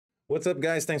What's up,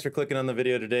 guys? Thanks for clicking on the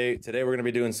video today. Today we're going to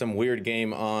be doing some weird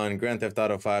game on Grand Theft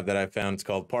Auto 5 that I found. It's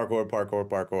called Parkour.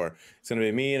 It's going to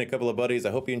be me and a couple of buddies.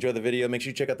 I hope you enjoy the video. Make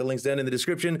sure you check out the links down in the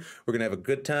description. We're going to have a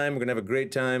good time. We're going to have a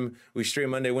great time. We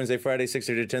stream Monday, Wednesday, Friday,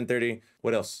 6:30 to 10:30.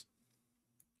 What else?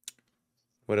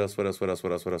 What else?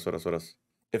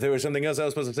 If there was something else I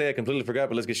was supposed to say, I completely forgot,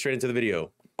 but let's get straight into the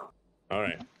video. All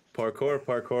right.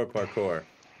 Parkour.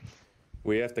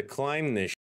 We have to climb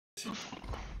this shit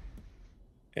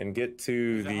and get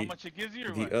to how much it gives you,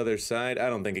 or the what? other side. I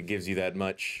don't think it gives you that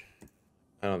much.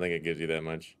 Oh,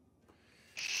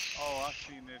 I've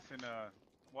seen this in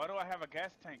why do I have a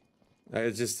gas tank?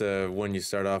 It's just one you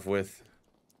start off with.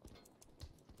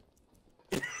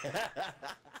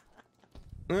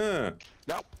 No.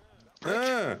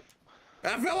 I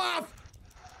fell off!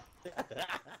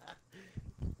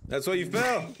 That's why you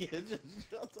fell.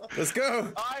 Let's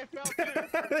go. I fell too.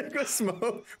 There goes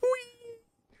Smoke. Whee!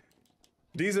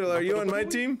 Diesel, are you on my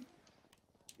team?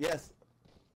 Yes.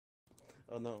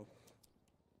 Oh no.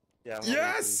 Yeah. I'm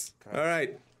Yes!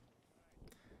 Alright.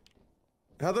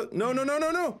 How the no.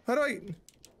 How do I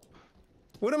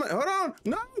What am I? Hold on!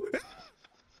 No!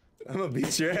 I'm gonna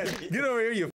beat your ass. Get over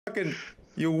here,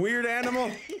 you weird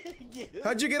animal.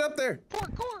 How'd you get up there?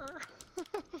 Parkour.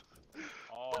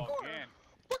 Oh man.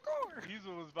 Parkour.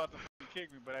 Diesel was about to kick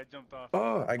me, but I jumped off.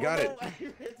 Oh, I got it.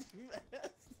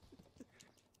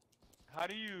 How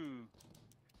do you?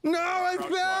 No, I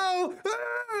Crouch fell!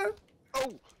 Ah!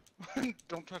 Oh!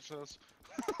 Don't touch those.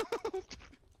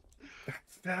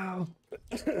 Fell.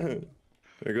 There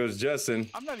goes Justin.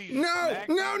 I'm not even. No! snagged.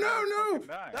 No! I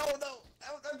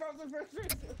dropped the first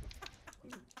person.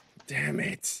 Damn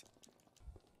it.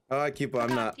 Oh,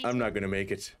 I'm not gonna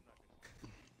make it.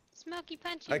 Smoky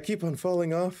punch. I keep on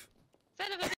falling off. Son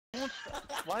of a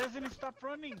Why doesn't he stop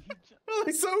running? All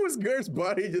I saw was Gar's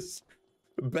body just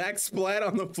backsplat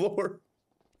on the floor.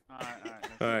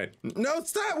 Alright. No,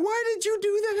 stop! Why did you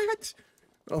do that?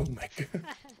 Oh my god.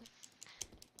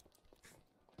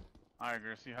 Alright,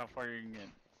 girl, see how far you can get.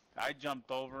 I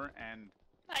jumped over and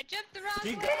I jumped the wrong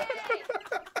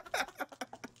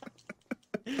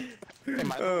way.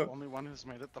 Am I the only one who's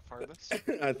made it the farthest?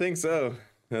 I think so.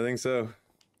 Hold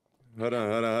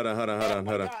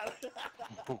on.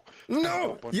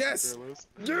 No! Yes!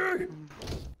 Yeah!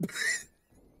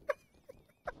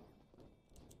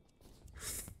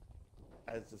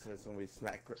 I just heard somebody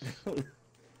smack.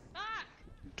 Ah!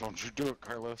 Don't you do it,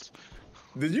 Carlos.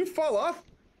 Did you fall off?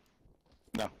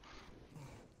 No.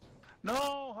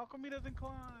 no, how come he doesn't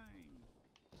climb?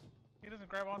 He doesn't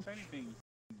grab onto anything.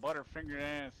 Butterfinger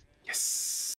ass.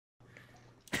 Yes!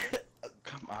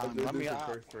 Come on, let me out.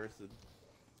 First person.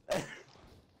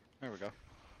 There we go.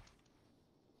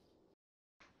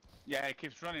 Yeah, it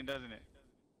keeps running, doesn't it?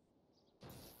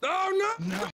 Oh no!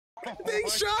 No. They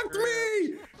shocked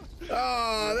me!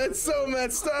 Oh, that's so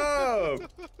messed up!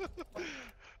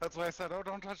 That's why I said, oh,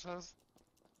 don't touch those.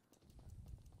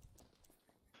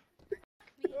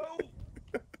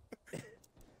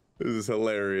 This is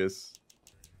hilarious.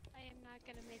 I am not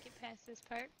gonna make it past this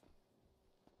part.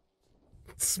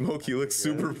 Smokey looks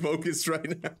super focused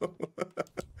right now.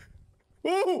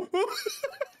 Whoa!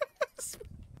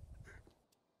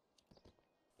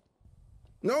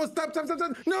 No, stop!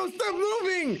 No, stop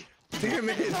moving! Damn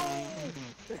it!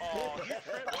 Oh, he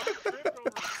tripped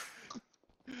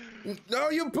over.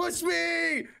 No, you pushed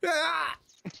me! Ah!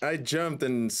 I jumped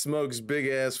and Smoke's big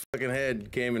ass fucking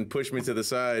head came and pushed me to the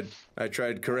side. I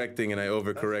tried correcting and I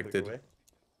overcorrected.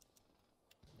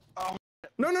 Oh.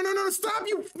 No, stop,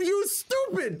 you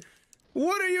stupid!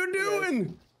 What are you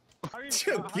doing? How do you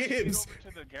Gibbs. get over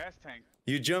to the gas tank?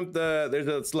 You jumped,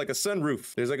 it's like a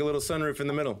sunroof. There's like a little sunroof in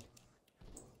the middle.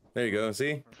 There you go,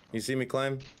 see? You see me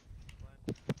climb?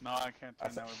 No, I can't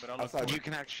turn that way, but I'll look for You it.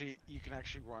 can actually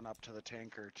run up to the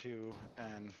tanker too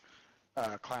and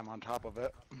climb on top of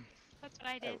it. That's what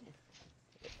I did.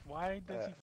 Why does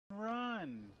he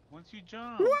run once you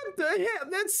jump? What the hell?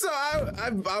 That's so,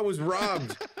 I was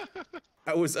robbed.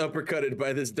 I was uppercutted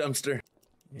by this dumpster.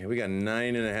 Yeah, we got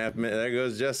 9.5 minutes. There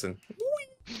goes Justin.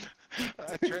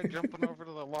 I tried jumping over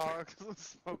to the logs. The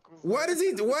smoke was Why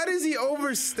does he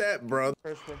overstep, bro?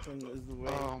 First person is the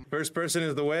way. First person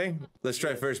is the way? Let's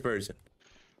try first person.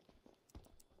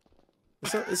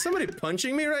 Is somebody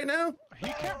punching me right now? He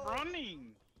kept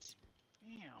running.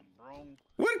 Damn, bro.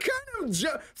 What kind of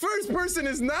first person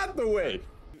is not the way?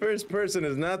 First person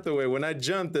is not the way. When I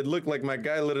jumped, it looked like my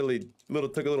guy literally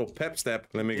took a little pep step.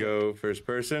 Let me go first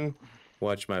person.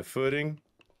 Watch my footing.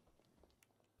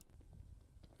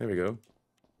 There we go.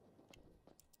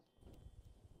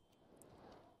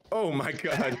 Oh my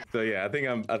god. So yeah, I think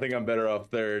I'm better off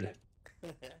third.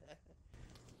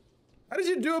 How did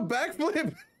you do a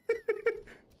backflip?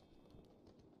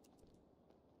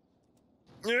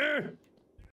 Yeah.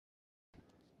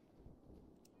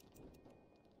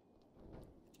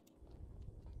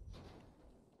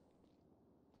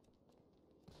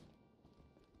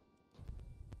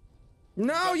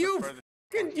 No, you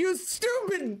fucking, you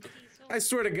stupid! I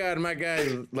swear to God, my guy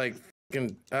like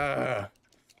fucking.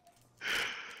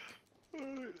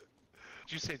 Did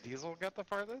you say Diesel got the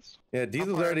farthest? Yeah,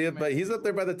 Diesel's far already have up, you but made? he's up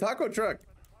there by the taco truck.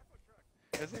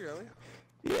 Is he really?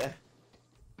 Yeah.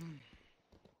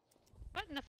 What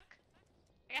in the fuck?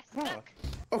 I got stuck.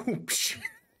 Oh shit!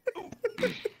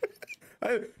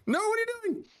 No, what are you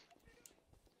doing?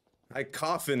 I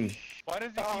coffined. Why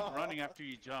does he keep running after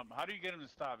you jump? How do you get him to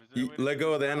stop? Is there a way to Let get go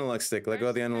him of the to stop? analog stick. Let go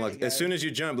of the analog. As soon as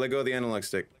you jump, let go of the analog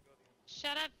stick.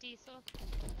 Shut up, Diesel.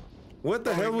 What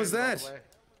the Oh, he hell made was it all that?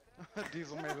 the way.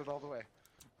 Diesel made it all the way.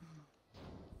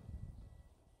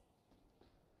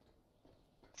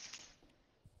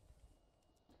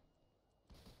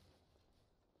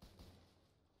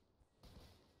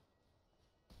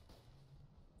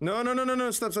 No, no, no, no,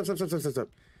 no! Stop, stop, stop, stop, stop, stop, stop!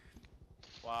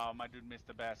 Wow, my dude missed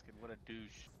the basket. What a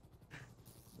douche.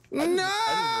 No,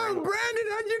 ran. Brandon,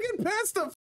 how'd you get past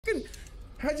the fucking?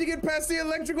 How'd you get past the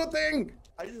electrical thing?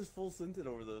 I just full sinted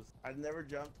over those. I never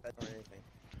jumped or anything.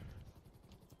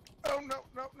 Oh no,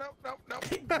 no, no, no, no.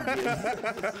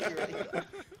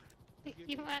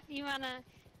 You wanna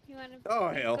Oh,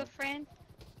 be a hell. good friend?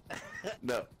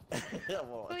 No. I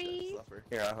won't let that Please? suffer.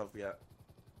 Here, I'll help you out.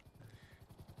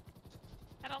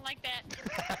 I don't like that.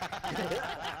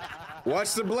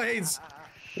 Watch the blades.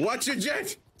 Watch your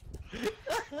jet.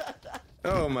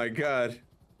 Oh my God.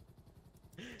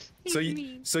 He's So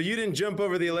mean. you didn't jump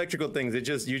over the electrical things. You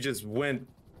just went.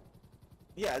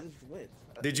 Yeah, I just went.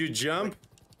 Did you jump?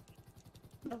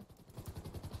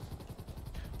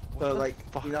 So like,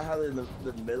 you know how in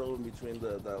the middle in between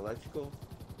the electrical,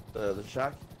 the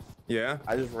shock? Yeah.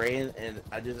 I just ran and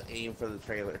I just aimed for the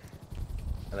trailer.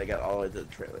 And I got all the way to the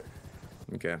trailer.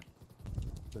 Okay.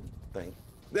 The thing.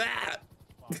 Ah!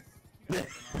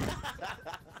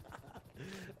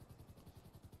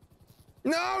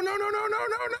 No, no, no, no, no,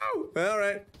 no, no! All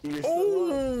right. You're still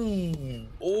Oh,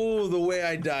 oh, the way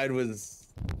I died was.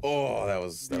 Oh, that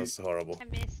was horrible. I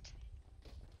missed.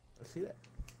 I see that.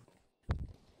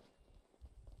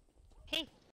 Hey,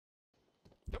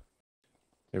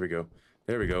 There we go.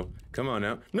 There we go. Come on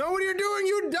now. No, what are you doing,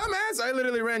 you dumbass? I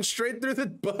literally ran straight through the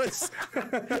bus. I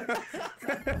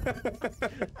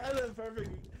had a perfect.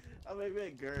 I made me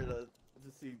a girl to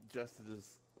see Justin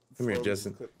just. Come here, slowly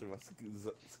Justin. Clip through my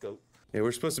scope. Yeah,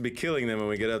 we're supposed to be killing them when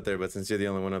we get up there, but since you're the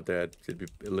only one up there, it should be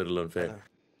a little unfair.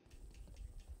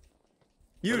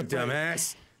 You What a prank.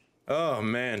 dumbass! Oh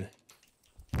man.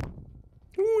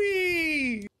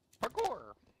 Whee! Parkour!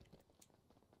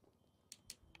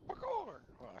 Parkour!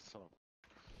 Oh, so...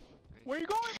 Where you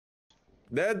going?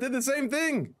 That did the same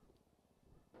thing.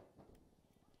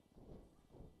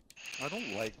 I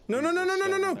don't like. No, no, no, no, no, no,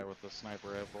 standing no. There with the sniper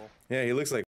rifle. Yeah, he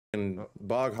looks like f***ing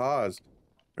Bog Hawes,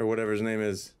 or whatever his name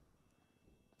is.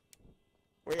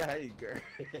 Where you hiding, girl?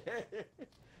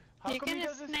 How you're come he gonna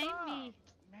doesn't snipe stop? me.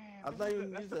 Man, I'm this not is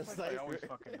even that's using the a place I always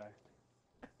sniper. fucking die.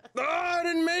 Oh, I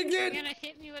didn't make You're it. gonna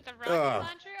hit me with a rocket Ugh.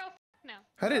 launcher? Oh, no.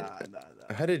 How did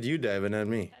Nah. how did you die, but not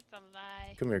me? That's a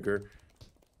lie. Come here, Gert.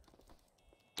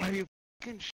 Are you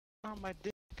fucking on my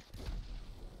dick?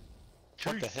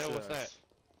 What the hell was that?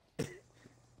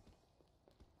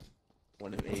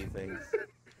 One of many things.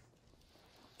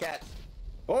 Cats.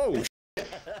 Oh.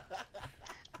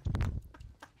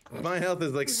 My health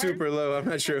is like super low. I'm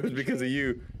not sure it was because of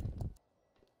you.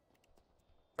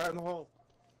 Right in the hole.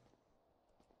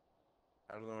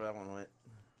 I don't know where that one went.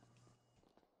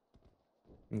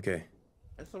 Okay.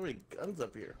 There's so many guns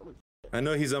up here. Holy I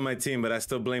know he's on my team, but I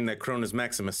still blame that Cronus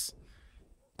Maximus.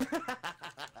 He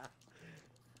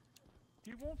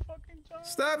won't fucking jump.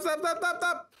 Stop, stop, stop, stop,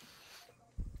 stop!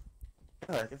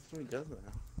 God, I got so many guns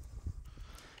now.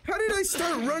 How did I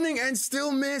start running and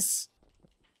still miss?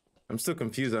 I'm still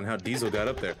confused on how Diesel got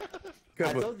up there.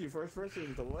 I told you first person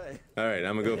is the way. Alright,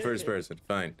 I'm gonna go first person.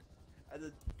 Fine.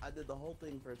 I did the whole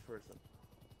thing first person.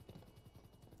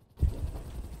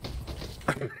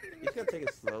 You just gotta take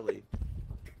it slowly.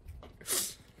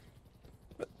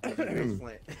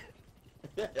 Slant.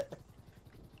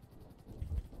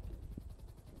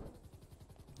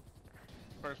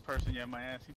 First person, yeah, my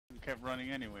ass. He kept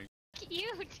running anyway.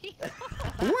 You, Diesel.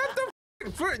 What the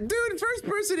f? Dude, first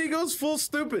person, he goes full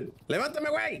stupid. Levántame,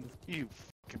 güey! You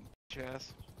fucking bitch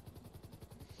ass.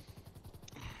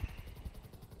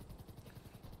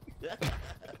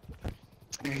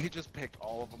 He just picked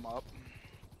all of them up.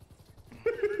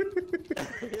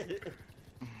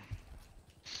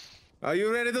 Are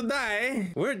you ready to die?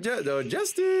 Where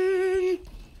Justin?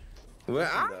 Where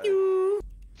are you?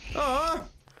 Oh,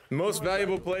 most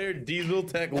valuable player, Diesel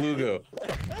Tech Lugo.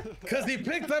 Cause he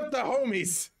picked up the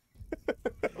homies.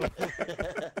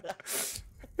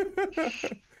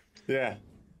 Yeah,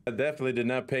 I definitely did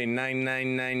not pay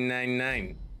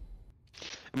 99999.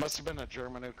 It must have been a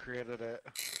German who created it.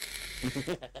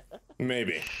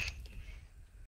 Maybe.